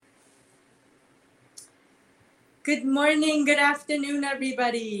Good morning, good afternoon,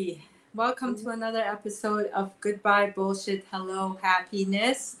 everybody. Welcome to another episode of Goodbye Bullshit, Hello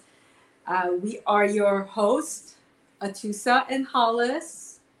Happiness. We are your hosts, Atusa and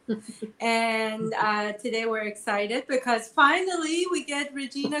Hollis. And today we're excited because finally we get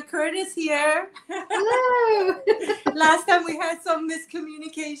Regina Curtis here. Hello. Last time we had some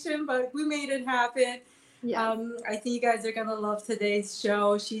miscommunication, but we made it happen. Yes. I think you guys are going to love today's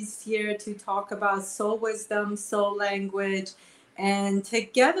show. She's here to talk about soul wisdom, soul language, and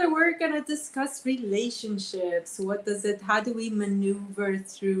together we're going to discuss relationships. How do we maneuver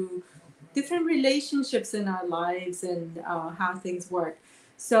through different relationships in our lives and how things work?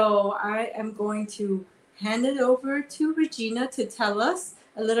 So I am going to hand it over to Regina to tell us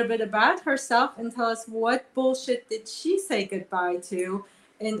a little bit about herself and tell us what bullshit did she say goodbye to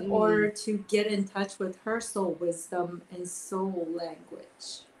in order Mm. to get in touch with her soul wisdom and soul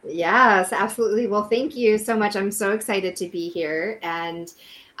language. Yes, absolutely. Well, thank you so much. I'm so excited to be here. And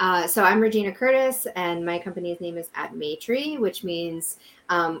so I'm Regina Curtis, and my company's name is At Matri, which means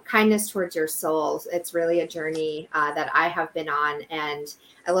kindness towards your soul. It's really a journey that I have been on. And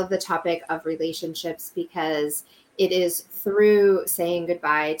I love the topic of relationships because it is through saying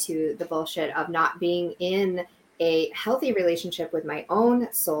goodbye to the bullshit of not being in a healthy relationship with my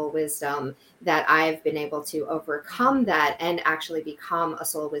own soul wisdom that I've been able to overcome that and actually become a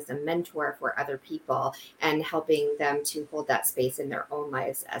soul wisdom mentor for other people and helping them to hold that space in their own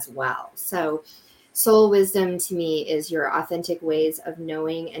lives as well. So, soul wisdom to me is your authentic ways of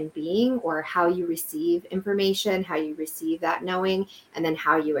knowing and being, or how you receive information, how you receive that knowing, and then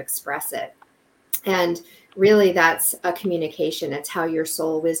how you express it. And really, that's a communication. It's how your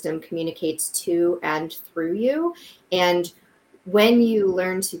soul wisdom communicates to and through you. And when you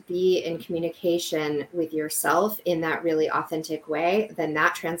learn to be in communication with yourself in that really authentic way, then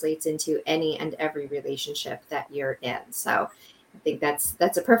that translates into any and every relationship that you're in. So I think that's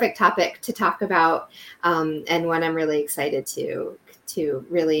a perfect topic to talk about, and one I'm really excited to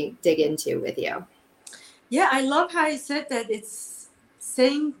really dig into with you. Yeah, I love how you said that it's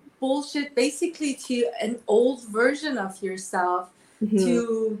saying bullshit basically to an old version of yourself Hmm.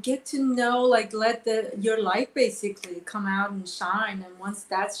 to get to know, like, let your light basically come out and shine. And once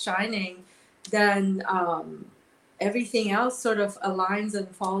that's shining, then everything else sort of aligns and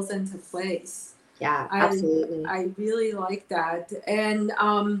falls into place. Yeah, I absolutely. I really like that. And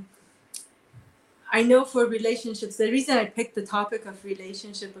I know for relationships, the reason I picked the topic of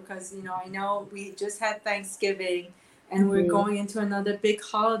relationship because I know we just had Thanksgiving and we're Hmm. going into another big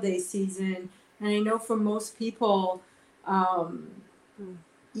holiday season, and I know for most people, um,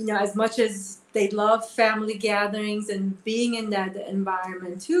 as much as they love family gatherings and being in that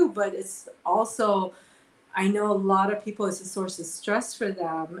environment too, but it's also, I know a lot of people, it's a source of stress for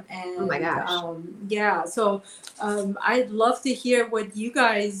them. Oh my And gosh. yeah, so I'd love to hear what you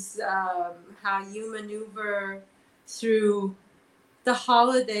guys, how you maneuver through the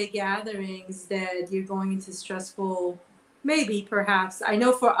holiday gatherings that you're going into stressful, maybe perhaps. I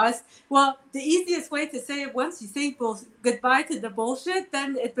know for us, well, the easiest way to say it, once you say goodbye to the bullshit,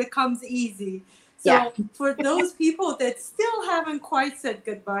 then it becomes easy. Yeah. So for those people that still haven't quite said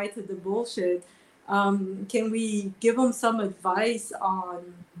goodbye to the bullshit, can we give them some advice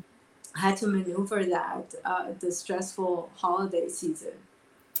on how to maneuver that, the stressful holiday season?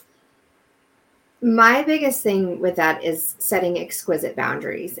 My biggest thing with that is setting exquisite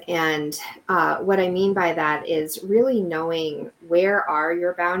boundaries. And what I mean by that is really knowing where are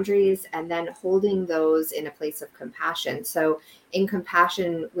your boundaries and then holding those in a place of compassion. So, in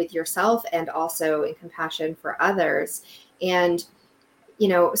compassion with yourself and also in compassion for others. And,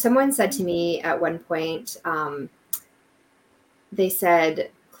 someone said to me at one point, they said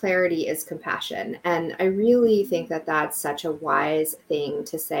clarity is compassion. And I really think that that's such a wise thing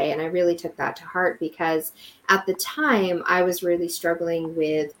to say. And I really took that to heart because at the time I was really struggling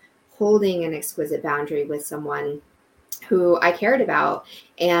with holding an exquisite boundary with someone who I cared about.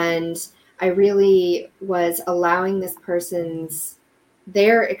 And I really was allowing this person's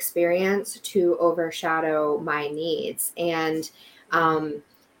their experience to overshadow my needs. And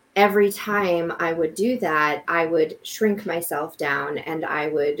every time I would do that, I would shrink myself down and I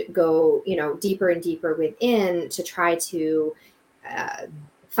would go, deeper and deeper within to try to uh,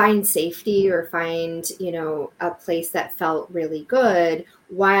 find safety or find, a place that felt really good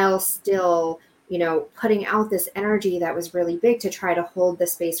while still, putting out this energy that was really big to try to hold the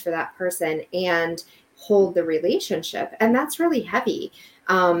space for that person and hold the relationship. And that's really heavy.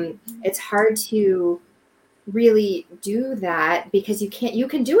 It's hard to really do that, because you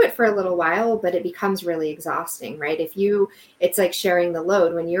can do it for a little while, but it becomes really exhausting, right? It's like sharing the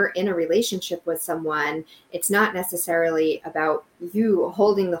load. When you're in a relationship with someone, it's not necessarily about you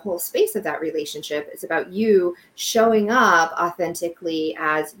holding the whole space of that relationship. It's about you showing up authentically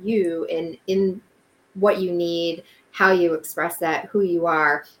as you in what you need, how you express that, who you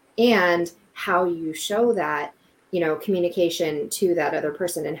are, and how you show that, communication to that other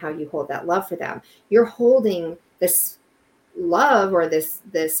person, and how you hold that love for them. You're holding this love, or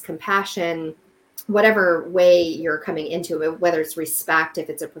this compassion, whatever way you're coming into it, whether it's respect, if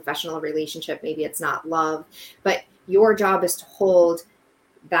it's a professional relationship, maybe it's not love, but your job is to hold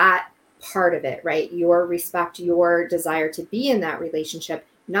that part of it, right? Your respect, your desire to be in that relationship,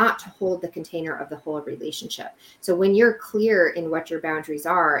 not to hold the container of the whole relationship. So when you're clear in what your boundaries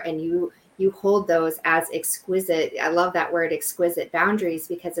are, and you hold those as exquisite, I love that word, exquisite boundaries,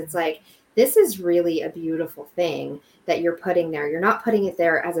 because it's like, this is really a beautiful thing that you're putting there. You're not putting it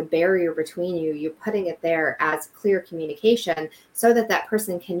there as a barrier between you. You're putting it there as clear communication, so that that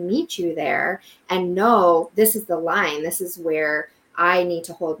person can meet you there and know, this is the line. This is where I need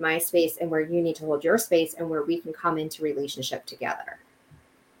to hold my space, and where you need to hold your space, and where we can come into relationship together.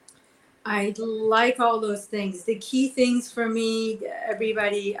 I like all those things. The key things for me,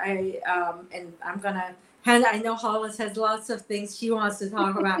 everybody, and I'm gonna, and I know Hollis has lots of things she wants to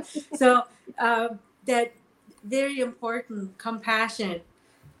talk about. So that very important, compassion,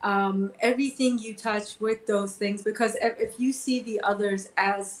 everything you touch with those things, because if you see the others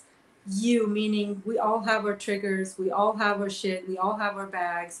as you, meaning we all have our triggers, we all have our shit, we all have our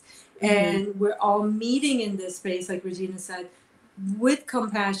bags, and we're all meeting in this space, like Regina said, with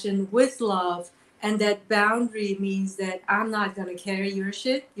compassion, with love. And that boundary means that I'm not going to carry your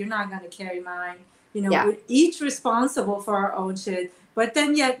shit, you're not going to carry mine. We're each responsible for our own shit, but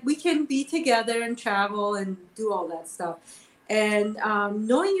then yet we can be together and travel and do all that stuff. And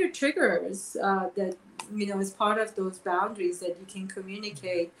knowing your triggers, that is part of those boundaries, that you can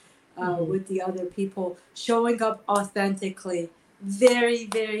communicate with the other people, showing up authentically, very,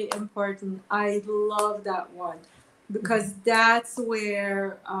 very important. I love that one, because that's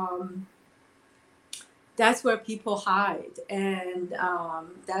where people hide, and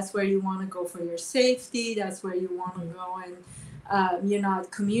that's where you want to go for your safety. That's where you want to go, and you're not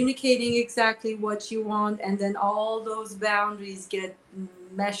communicating exactly what you want, and then all those boundaries get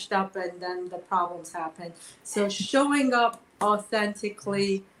meshed up, and then the problems happen. So showing up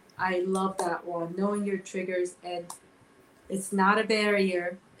authentically, I love that one. Knowing your triggers, and it's not a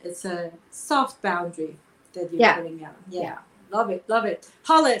barrier, it's a soft boundary that you're putting out. Yeah. Love it. Love it.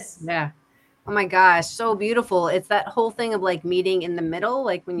 Hollis. Yeah. Oh my gosh, so beautiful. It's that whole thing of like meeting in the middle.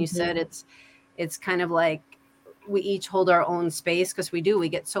 Like when you said it's kind of like we each hold our own space, because we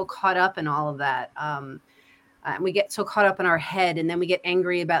get so caught up in all of that. We get so caught up in our head, and then we get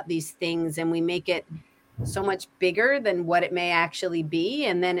angry about these things, and we make it so much bigger than what it may actually be.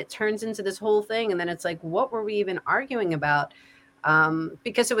 And then it turns into this whole thing. And then it's like, what were we even arguing about?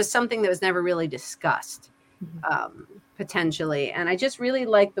 Because it was something that was never really discussed. Potentially. And I just really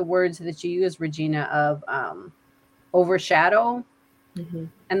like the words that you use, Regina, of overshadow,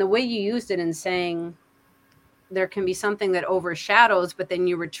 and the way you used it in saying there can be something that overshadows, but then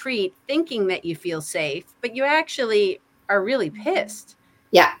you retreat thinking that you feel safe, but you actually are really pissed.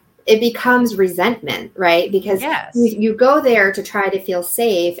 Yeah. It becomes resentment, right? Because you go there to try to feel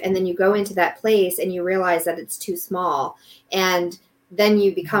safe, and then you go into that place and you realize that it's too small, and then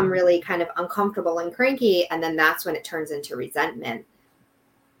you become really kind of uncomfortable and cranky, and then that's when it turns into resentment.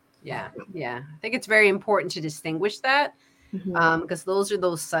 Yeah. I think it's very important to distinguish that, because those are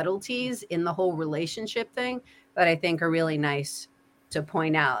those subtleties in the whole relationship thing that I think are really nice to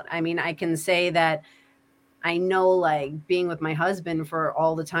point out. I mean, I can say that I know, like, being with my husband for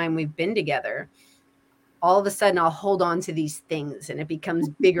all the time we've been together, all of a sudden I'll hold on to these things, and it becomes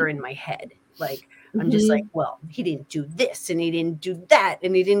bigger in my head. Like, I'm just like, well, he didn't do this, and he didn't do that,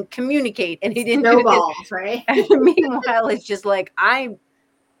 and he didn't communicate, and he didn't snowballs, do this. Right? And meanwhile, it's just like,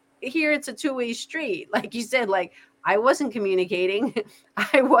 here it's a two-way street. Like you said, like, I wasn't communicating.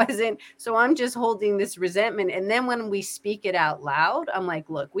 I wasn't. So I'm just holding this resentment. And then when we speak it out loud, I'm like,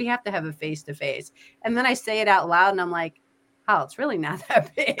 look, we have to have a face-to-face. And then I say it out loud, and I'm like, oh, it's really not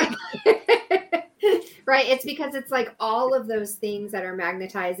that big. Right. It's because it's like all of those things that are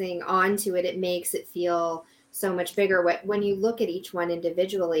magnetizing onto it. It makes it feel so much bigger. When you look at each one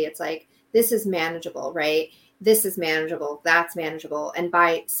individually, it's like, this is manageable, right? This is manageable. That's manageable. And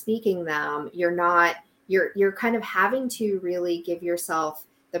by speaking them, you're kind of having to really give yourself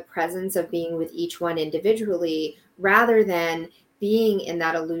the presence of being with each one individually, rather than being in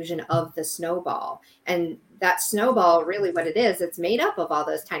that illusion of the snowball. And that snowball, really what it is, it's made up of all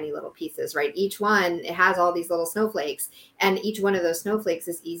those tiny little pieces, right? Each one, it has all these little snowflakes, and each one of those snowflakes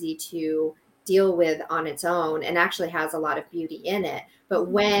is easy to deal with on its own and actually has a lot of beauty in it. But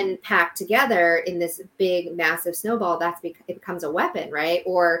when packed together in this big, massive snowball, it becomes a weapon, right?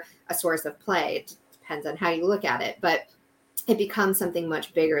 Or a source of play. It depends on how you look at it, but it becomes something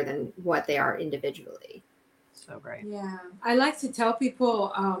much bigger than what they are individually. So great. Yeah, I like to tell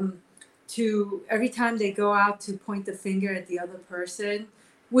people to every time they go out to point the finger at the other person,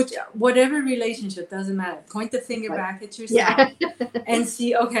 whatever relationship, doesn't matter. Point the finger back at yourself and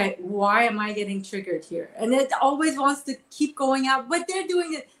see, okay, why am I getting triggered here? And it always wants to keep going out, but they're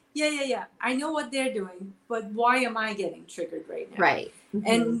doing it. Yeah. I know what they're doing, but why am I getting triggered right now? Right. Mm-hmm.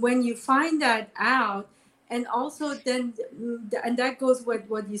 And when you find that out, and also then, and that goes with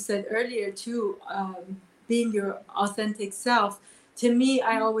what you said earlier too, being your authentic self. To me,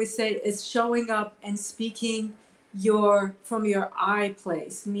 I always say is showing up and speaking from your I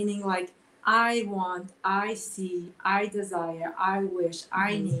place, meaning like I want, I see, I desire, I wish,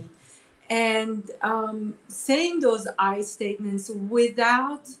 I need. And saying those I statements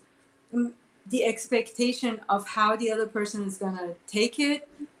without the expectation of how the other person is going to take it,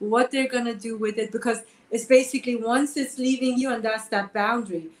 what they're going to do with it, because it's basically once it's leaving you, and that's that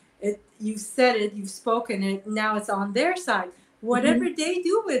boundary. You said it, you've spoken it, now it's on their side. Whatever they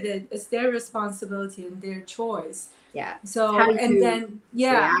do with it is their responsibility and their choice. Yeah. So, how and then,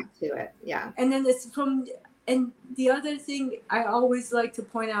 react to it. Yeah. And then and the other thing I always like to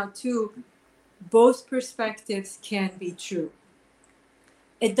point out too, both perspectives can be true.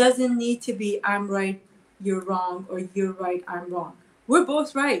 It doesn't need to be I'm right, you're wrong, or you're right, I'm wrong. We're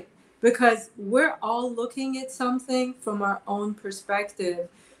both right, because we're all looking at something from our own perspective,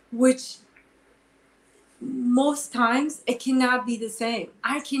 which most times it cannot be the same.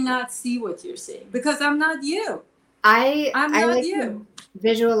 I cannot see what you're seeing because I'm not you. I'm not like you. To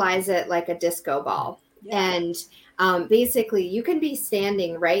visualize it like a disco ball. Yeah. And basically you can be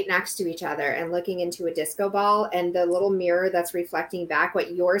standing right next to each other and looking into a disco ball, and the little mirror that's reflecting back,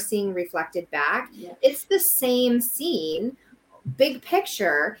 what you're seeing reflected back, it's the same scene, big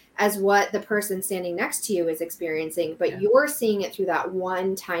picture, as what the person standing next to you is experiencing, but you're seeing it through that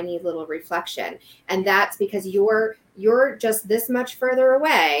one tiny little reflection. And that's because you're just this much further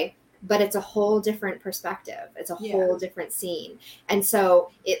away, but it's a whole different perspective. It's a whole different scene. And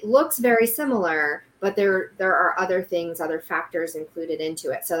so it looks very similar, but there are other things, other factors included into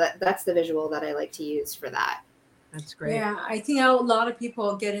it. So that's the visual that I like to use for that. That's great. Yeah, I think a lot of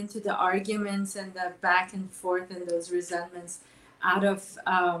people get into the arguments and the back and forth and those resentments out of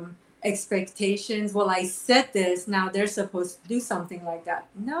expectations. Well, I said this, now they're supposed to do something like that.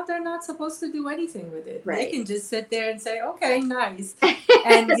 No, they're not supposed to do anything with it. Right. They can just sit there and say, okay, nice.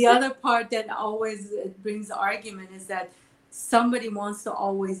 And the other part that always brings the argument is that somebody wants to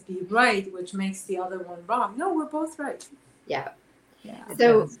always be right, which makes the other one wrong. No, we're both right. Yeah.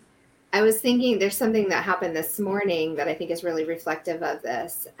 So I was thinking there's something that happened this morning that I think is really reflective of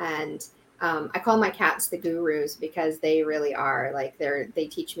this. And I call my cats the gurus because they really are. Like they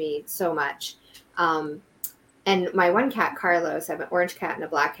teach me so much. And my one cat, Carlos, I have an orange cat and a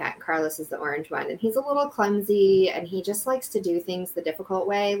black cat. Carlos is the orange one. And he's a little clumsy and he just likes to do things the difficult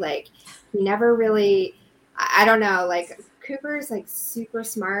way. Like he never really, I don't know, like Cooper's like super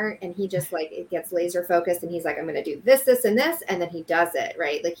smart and he just like, it gets laser focused and he's like, I'm going to do this, this, and this. And then he does it,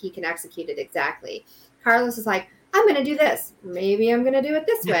 right? Like he can execute it exactly. Carlos is like, I'm going to do this. Maybe I'm going to do it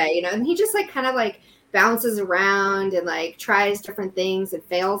this way, you know? And he just like kind of like bounces around and like tries different things and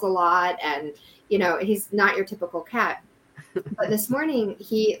fails a lot. And, you know, he's not your typical cat. But this morning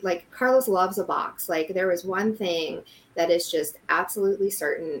Carlos loves a box. Like there was one thing that is just absolutely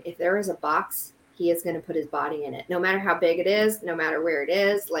certain. If there is a box, he is going to put his body in it. No matter how big it is, no matter where it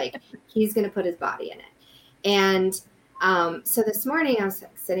is, like he's going to put his body in it. And so this morning I was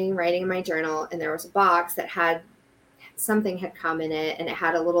sitting writing in my journal and there was a box that had something had come in it and it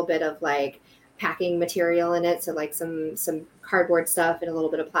had a little bit of like packing material in it. So like some cardboard stuff and a little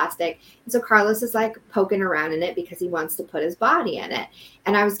bit of plastic. And so Carlos is like poking around in it because he wants to put his body in it.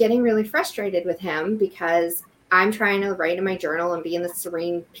 And I was getting really frustrated with him because I'm trying to write in my journal and be in the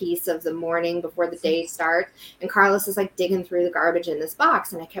serene peace of the morning before the day starts. And Carlos is like digging through the garbage in this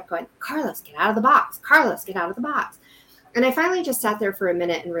box. And I kept going, Carlos, get out of the box. Carlos, get out of the box. And I finally just sat there for a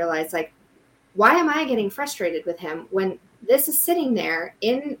minute and realized like, why am I getting frustrated with him when this is sitting there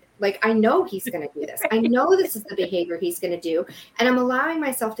in like, I know he's going to do this. I know this is the behavior he's going to do. And I'm allowing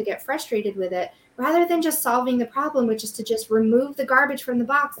myself to get frustrated with it rather than just solving the problem, which is to just remove the garbage from the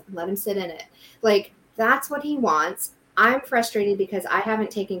box and let him sit in it. Like, that's what he wants. I'm frustrated because I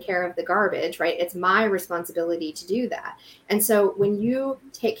haven't taken care of the garbage, right? It's my responsibility to do that. And so when you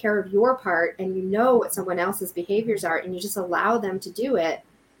take care of your part and you know what someone else's behaviors are and you just allow them to do it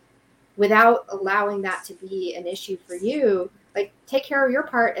without allowing that to be an issue for you, like take care of your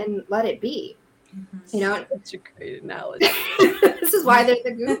part and let it be. You know, That's a great analogy. this is why they're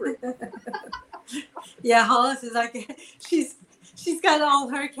the guru. Yeah, Hollis is like, she's got all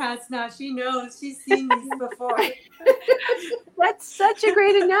her cats now. She knows. She's seen these before. That's such a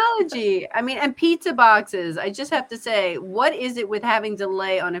great analogy. I mean, and pizza boxes. I just have to say, what is it with having to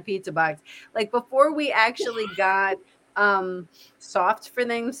lay on a pizza box? Like before we actually got soft for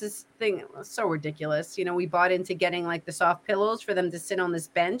things, this thing was so ridiculous. You know, we bought into getting like the soft pillows for them to sit on this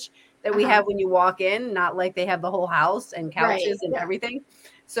bench that we have when you walk in, not like they have the whole house and couches and everything.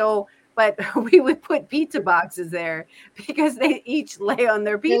 So, but we would put pizza boxes there because they each lay on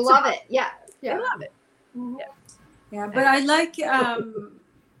their pizza. They love it. Yeah. They love it. Mm-hmm. Yeah, but I like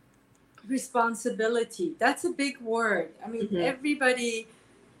responsibility. That's a big word. I mean, everybody,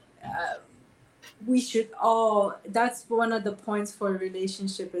 we should all, that's one of the points for a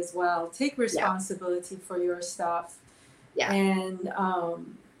relationship as well. Take responsibility for your stuff. Yeah. And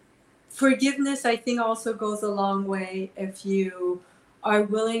forgiveness, I think, also goes a long way if you are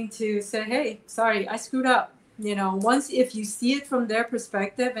willing to say, hey, sorry, I screwed up. You know, once if you see it from their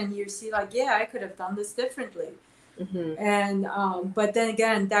perspective and you see like, yeah, I could have done this differently. And but then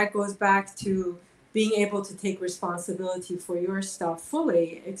again, that goes back to being able to take responsibility for your stuff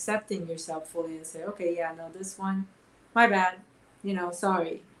fully, accepting yourself fully and say, okay, yeah, no, this one, my bad, you know,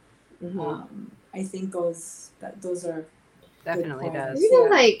 sorry. I think those are definitely does. Even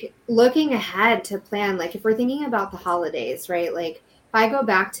like looking ahead to plan, like if we're thinking about the holidays, right? Like if I go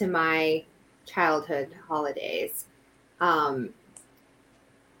back to my childhood holidays,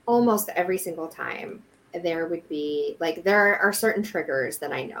 almost every single time there would be like, there are certain triggers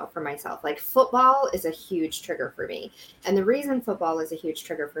that I know for myself. Like football is a huge trigger for me. And the reason football is a huge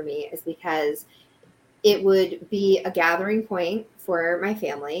trigger for me is because it would be a gathering point for my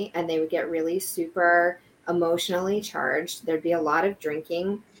family and they would get really super emotionally charged. There'd be a lot of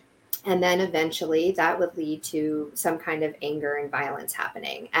drinking. And then eventually that would lead to some kind of anger and violence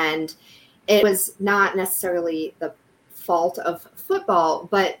happening. And it was not necessarily the fault of football,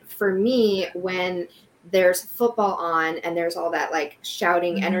 but for me, when there's football on and there's all that like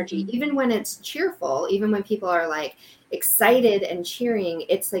shouting energy, even when it's cheerful, even when people are like excited and cheering,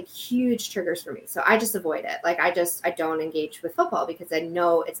 it's like huge triggers for me. So I just avoid it. Like I don't engage with football because I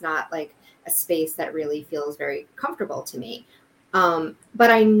know it's not like a space that really feels very comfortable to me.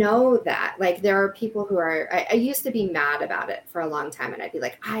 But I know that like there are people who are, I used to be mad about it for a long time and I'd be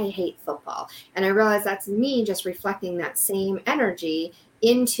like, I hate football. And I realized that's me just reflecting that same energy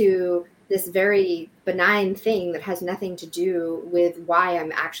into this very benign thing that has nothing to do with why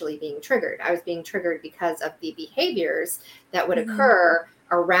I'm actually being triggered. I was being triggered because of the behaviors that would occur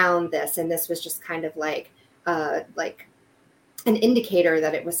around this. And this was just kind of like an indicator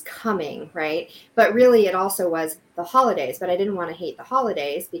that it was coming, right? But really it also was the holidays, but I didn't want to hate the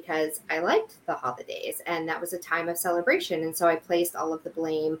holidays because I liked the holidays and that was a time of celebration. And so I placed all of the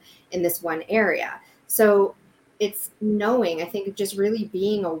blame in this one area. So it's knowing, I think, just really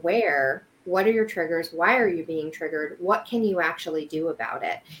being aware, what are your triggers? Why are you being triggered? What can you actually do about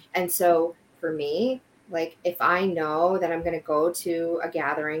it? And so for me, like if I know that I'm going to go to a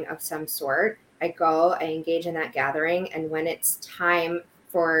gathering of some sort, I go, I engage in that gathering. And when it's time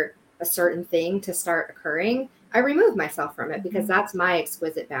for a certain thing to start occurring, I remove myself from it because that's my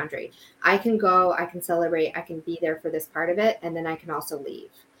exquisite boundary. I can go, I can celebrate, I can be there for this part of it. And then I can also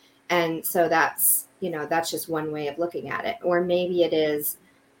leave. And so that's, that's just one way of looking at it. Or maybe it is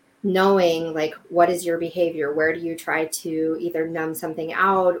knowing like, what is your behavior? Where do you try to either numb something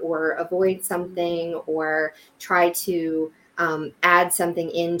out or avoid something or try to add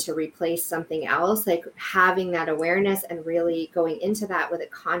something in to replace something else? Like having that awareness and really going into that with a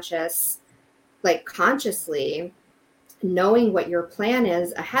consciously knowing what your plan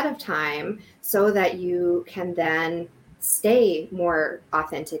is ahead of time so that you can then stay more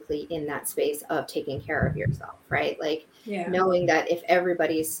authentically in that space of taking care of yourself, right? Like knowing that if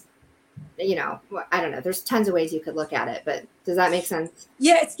everybody's, I don't know, there's tons of ways you could look at it, but does that make sense?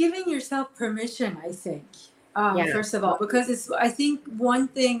 Yeah, it's giving yourself permission, I think, first of all, because I think one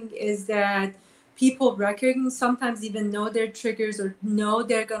thing is that people recognize, sometimes even know their triggers or know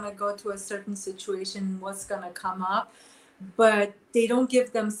they're going to go to a certain situation, what's going to come up, but they don't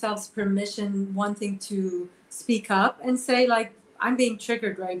give themselves permission wanting to speak up and say like, I'm being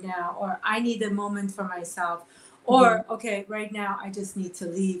triggered right now, or I need a moment for myself, Or, okay, right now I just need to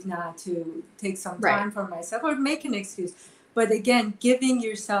leave now to take some time for myself or make an excuse. But again, giving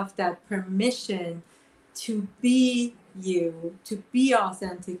yourself that permission to be you, to be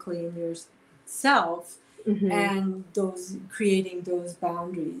authentically in yourself, and those creating those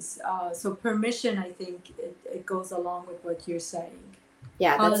boundaries. So permission, I think it goes along with what you're saying.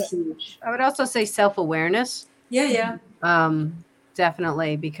 Yeah, that's huge. I would also say self-awareness. Yeah.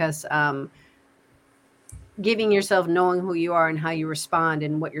 Definitely, because giving yourself, knowing who you are and how you respond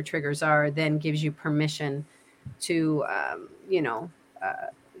and what your triggers are, then gives you permission to,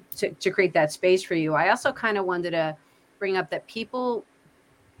 to create that space for you. I also kind of wanted to bring up that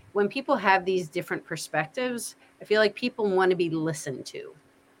when people have these different perspectives, I feel like people want to be listened to.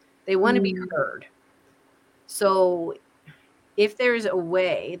 They want to be heard. So if there's a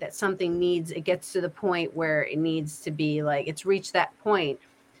way that something it gets to the point where it needs to be like, it's reached that point,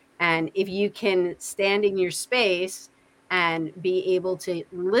 and if you can stand in your space and be able to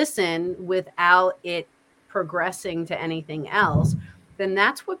listen without it progressing to anything else, then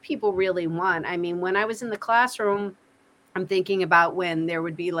that's what people really want. I mean, when I was in the classroom, I'm thinking about when there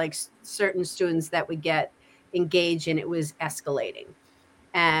would be like certain students that would get engaged and it was escalating.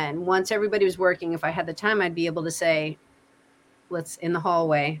 And once everybody was working, if I had the time, I'd be able to say, let's in the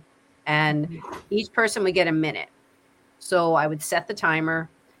hallway, and each person would get a minute. So I would set the timer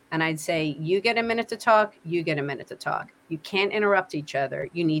and I'd say, you get a minute to talk, you get a minute to talk. You can't interrupt each other.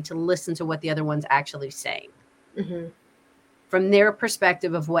 You need to listen to what the other one's actually saying from their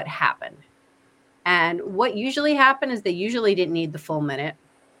perspective of what happened. And what usually happened is they usually didn't need the full minute.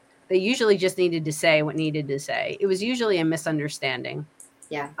 They usually just needed to say what needed to say. It was usually a misunderstanding.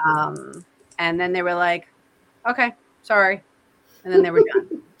 Yeah. And then they were like, okay, sorry. And then they were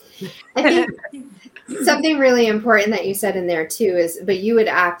done. I think something really important that you said in there too is, but you would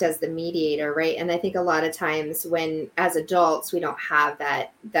act as the mediator, right? And I think a lot of times when, as adults, we don't have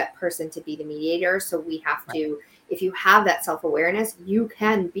that person to be the mediator. So we have to, if you have that self-awareness, you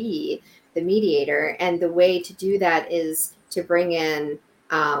can be the mediator. And the way to do that is to bring in,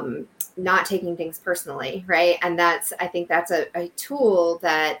 not taking things personally, right? And I think that's a tool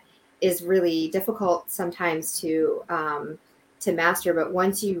that is really difficult sometimes to master. But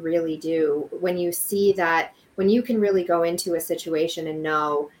once you really do, when you see that, when you can really go into a situation and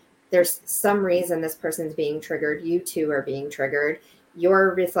know there's some reason this person's being triggered, you two are being triggered,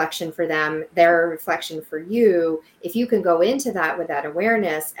 your reflection for them, their reflection for you, if you can go into that with that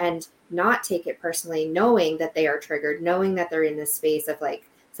awareness and not take it personally, knowing that they are triggered, knowing that they're in this space of like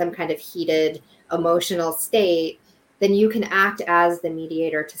some kind of heated emotional state, then you can act as the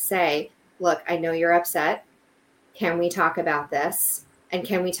mediator to say, look, I know you're upset. Can we talk about this? And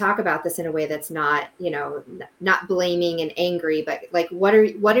can we talk about this in a way that's not, not blaming and angry, but like, what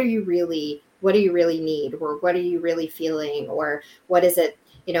do you really need? Or what are you really feeling? Or what is it,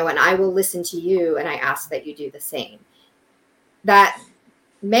 and I will listen to you and I ask that you do the same. That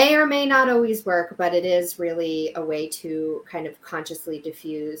may or may not always work, but it is really a way to kind of consciously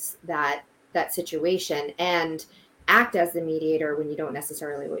diffuse that situation and act as the mediator when you don't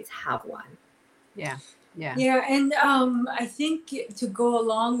necessarily always have one. Yeah. And I think to go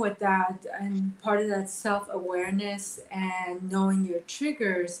along with that, and part of that self-awareness and knowing your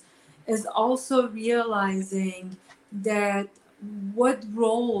triggers is also realizing that what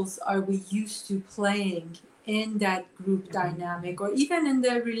roles are we used to playing in that group dynamic, or even in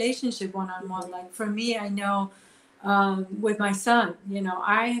the relationship one-on-one. Like for me, I know with my son,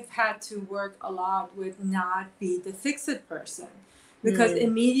 I have had to work a lot with not be the fix-it person. Because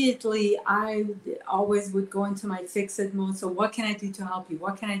immediately I always would go into my fix-it mode. So what can I do to help you?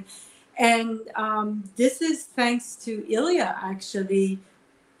 And this is thanks to Ilya, actually,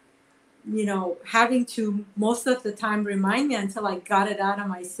 having to most of the time remind me until I got it out of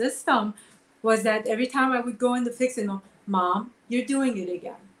my system, was that every time I would go in the fix-it mode, Mom, you're doing it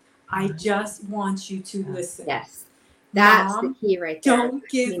again. I just want you to listen. Yes. That's Mom, the key right there. Don't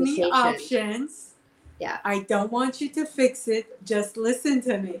give me options. Yeah. I don't want you to fix it. Just listen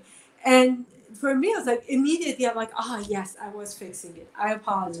to me. And for me, I was like, immediately, I'm like, yes, I was fixing it. I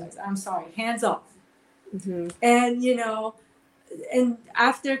apologize. I'm sorry. Hands off. And, and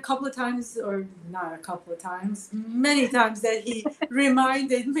after a couple of times, or not a couple of times, many times that he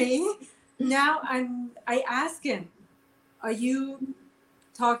reminded me, now I ask him, are you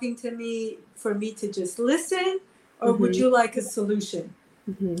talking to me for me to just listen, or would you like a solution?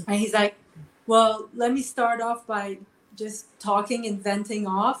 And he's like, well, let me start off by just talking and venting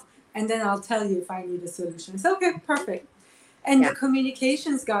off, and then I'll tell you if I need a solution. It's okay, perfect. And the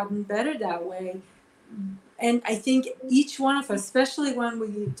communication's gotten better that way. And I think each one of us, especially when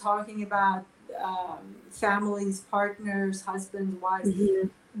we're talking about families, partners, husbands, wives, Mhm.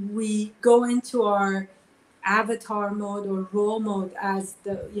 we go into our avatar mode or role mode as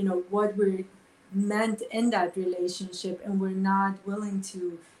the, what we're meant in that relationship, and we're not willing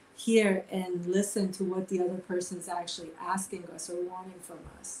to hear and listen to what the other person's actually asking us or wanting from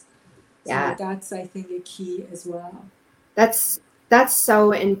us. So Yeah. that's, I think, a key as well. That's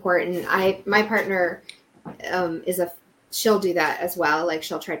so important. My partner she'll do that as well. Like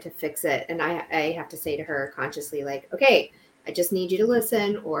she'll try to fix it, and I have to say to her consciously, like, okay, I just need you to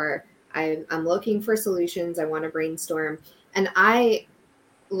listen, or I'm looking for solutions. I want to brainstorm. And I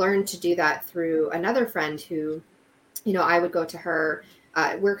learned to do that through another friend who, I would go to her.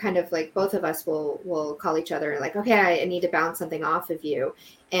 We're kind of like, both of us will call each other like, okay, I need to bounce something off of you.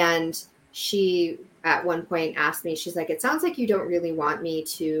 And she at one point asked me, she's like, it sounds like you don't really want me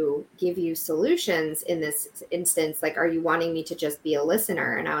to give you solutions in this instance. Like, are you wanting me to just be a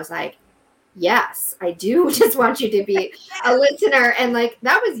listener? And I was like, yes, I do just want you to be a listener. And like,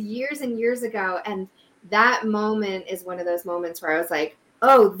 that was years and years ago. And that moment is one of those moments where I was like,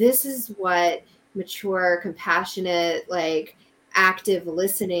 oh, this is what mature, compassionate, like active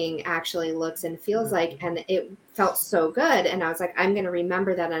listening actually looks and feels like. And it felt so good. And I was like, I'm going to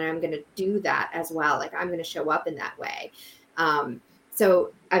remember that, and I'm going to do that as well. Like, I'm going to show up in that way.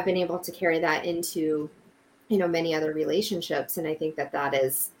 So I've been able to carry that into, many other relationships. And I think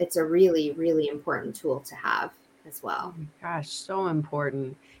it's a really, really important tool to have as well. Oh my gosh, so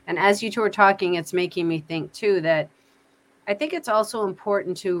important. And as you two are talking, it's making me think too that I think it's also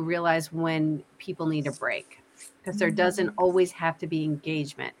important to realize when people need a break, because there doesn't always have to be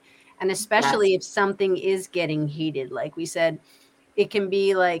engagement. And especially if something is getting heated, like we said, it can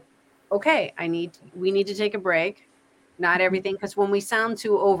be like, okay, we need to take a break. Not everything, because when we sound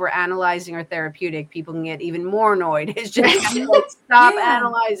too over analyzing or therapeutic, people can get even more annoyed. It's just kind of like, stop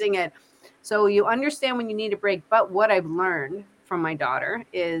analyzing it. So you understand when you need a break. But what I've learned from my daughter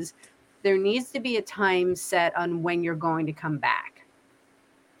is there needs to be a time set on when you're going to come back,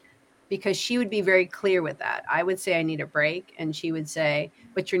 because she would be very clear with that. I would say I need a break, and she would say,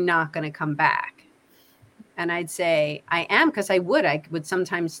 but you're not going to come back. And I'd say I am, because I would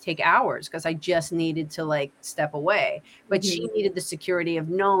sometimes take hours because I just needed to like step away. But she needed the security of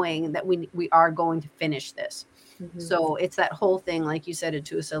knowing that we are going to finish this. So it's that whole thing, like you said,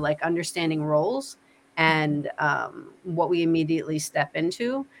 Atoosa, like understanding roles and what we immediately step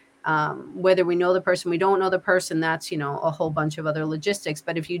into. Whether we know the person, we don't know the person, that's, a whole bunch of other logistics.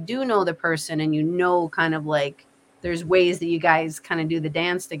 But if you do know the person and kind of like there's ways that you guys kind of do the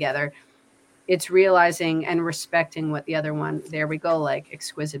dance together, it's realizing and respecting what the other one, there we go, like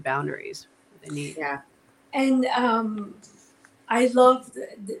exquisite boundaries they need. Yeah. And I love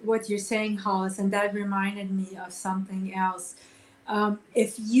what you're saying, Hollis, and that reminded me of something else.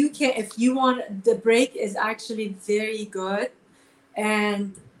 If you want, the break is actually very good.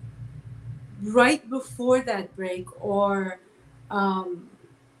 And right before that break, or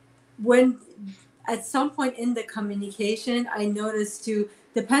when at some point in the communication, I noticed too,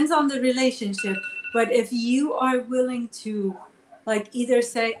 depends on the relationship, but if you are willing to like either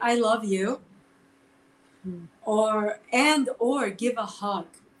say I love you or give a hug,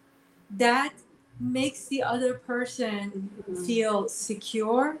 that makes the other person feel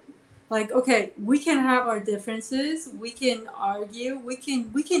secure. Like, okay, we can have our differences, we can argue, we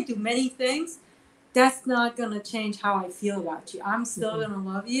can do many things. That's not going to change how I feel about you. I'm still going to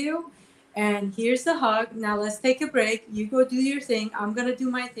love you. And here's the hug. Now let's take a break. You go do your thing. I'm going to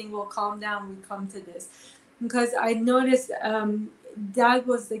do my thing. We'll calm down. We come to this. Because I noticed that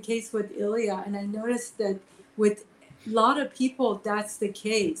was the case with Ilya. And I noticed that with a lot of people, that's the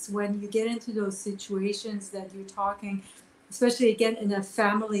case. When you get into those situations that you're talking, especially again in a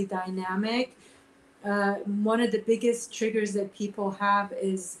family dynamic, one of the biggest triggers that people have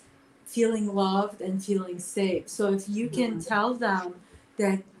is feeling loved and feeling safe. So if you can tell them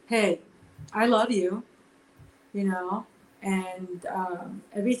that, hey, I love you, and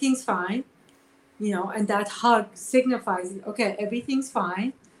everything's fine, and that hug signifies, okay, everything's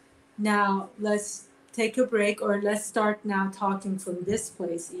fine. Now let's take a break, or let's start now talking from this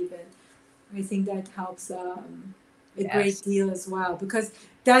place even. I think that helps a great deal as well, because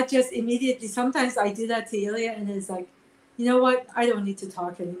that just immediately, sometimes I do that to Ilya and it's like, you know what? I don't need to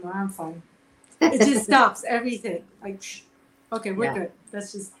talk anymore. I'm fine. It just stops everything. Like, okay, we're good.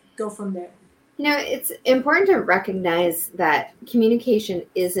 Let's just go from there. It's important to recognize that communication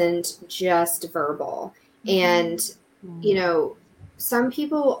isn't just verbal. And, some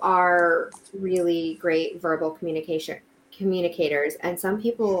people are really great verbal communicators, and some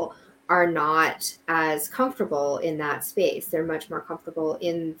people are not as comfortable in that space. They're much more comfortable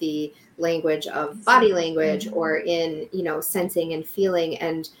in the language of body language or in, sensing and feeling.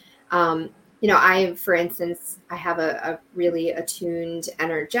 And, for instance, I have a really attuned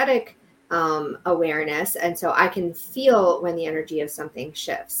energetic awareness. And so I can feel when the energy of something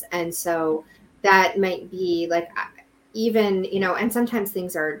shifts. And so that might be like, even, and sometimes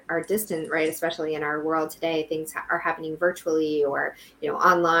things are distant, right? Especially in our world today, things are happening virtually or,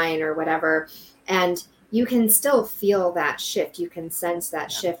 online or whatever. And you can still feel that shift. You can sense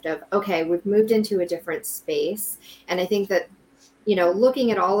that shift of, okay, we've moved into a different space. And I think that,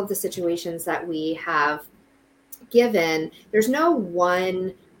 looking at all of the situations that we have given, there's no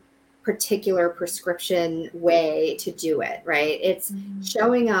one particular prescription way to do it, right? It's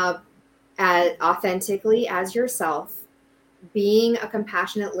showing up as authentically as yourself, being a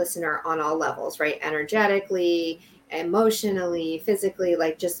compassionate listener on all levels, right? Energetically, emotionally, physically,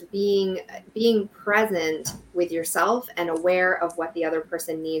 like just being present with yourself and aware of what the other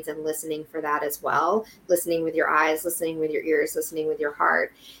person needs and listening for that as well. Listening with your eyes, listening with your ears, listening with your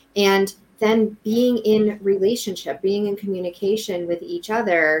heart. And then being in relationship, being in communication with each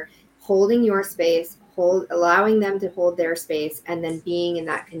other, holding your space, allowing them to hold their space, and then being in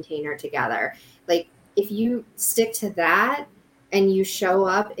that container together. Like, if you stick to that and you show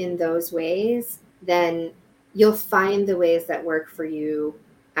up in those ways, then you'll find the ways that work for you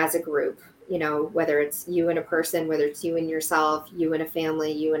as a group, whether it's you and a person, whether it's you and yourself, you and a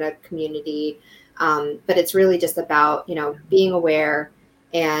family, you and a community. But it's really just about, being aware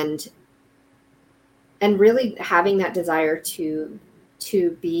and really having that desire to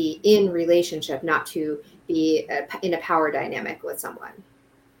be in relationship, not to be in a power dynamic with someone.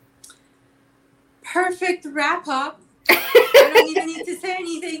 Perfect wrap up. I don't even need to say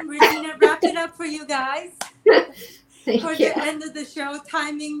anything. Regina wrapped it up for you guys. Thank For you. the end of the show,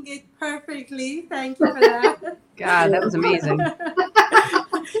 timing it perfectly. Thank you for that. God, that was amazing.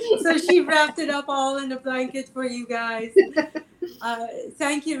 So she wrapped it up all in a blanket for you guys.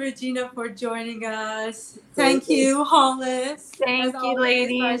 Thank you, Regina, for joining us. Thank you, Hollis. Thank you,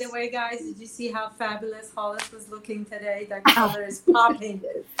 ladies. By the way, guys, did you see how fabulous Hollis was looking today? That color is popping.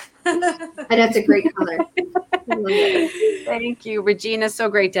 And that's a great color. I love it. Thank you, Regina. So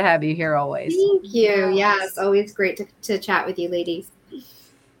great to have you here always. Thank you. Yes, always great to chat with you, ladies.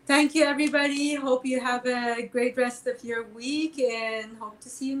 Thank you, everybody. Hope you have a great rest of your week and hope to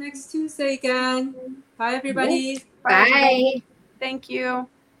see you next Tuesday again. Bye, everybody. Bye. Everybody. Thank you.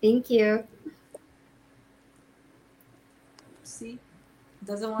 Thank you. See, it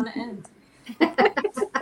doesn't want to end.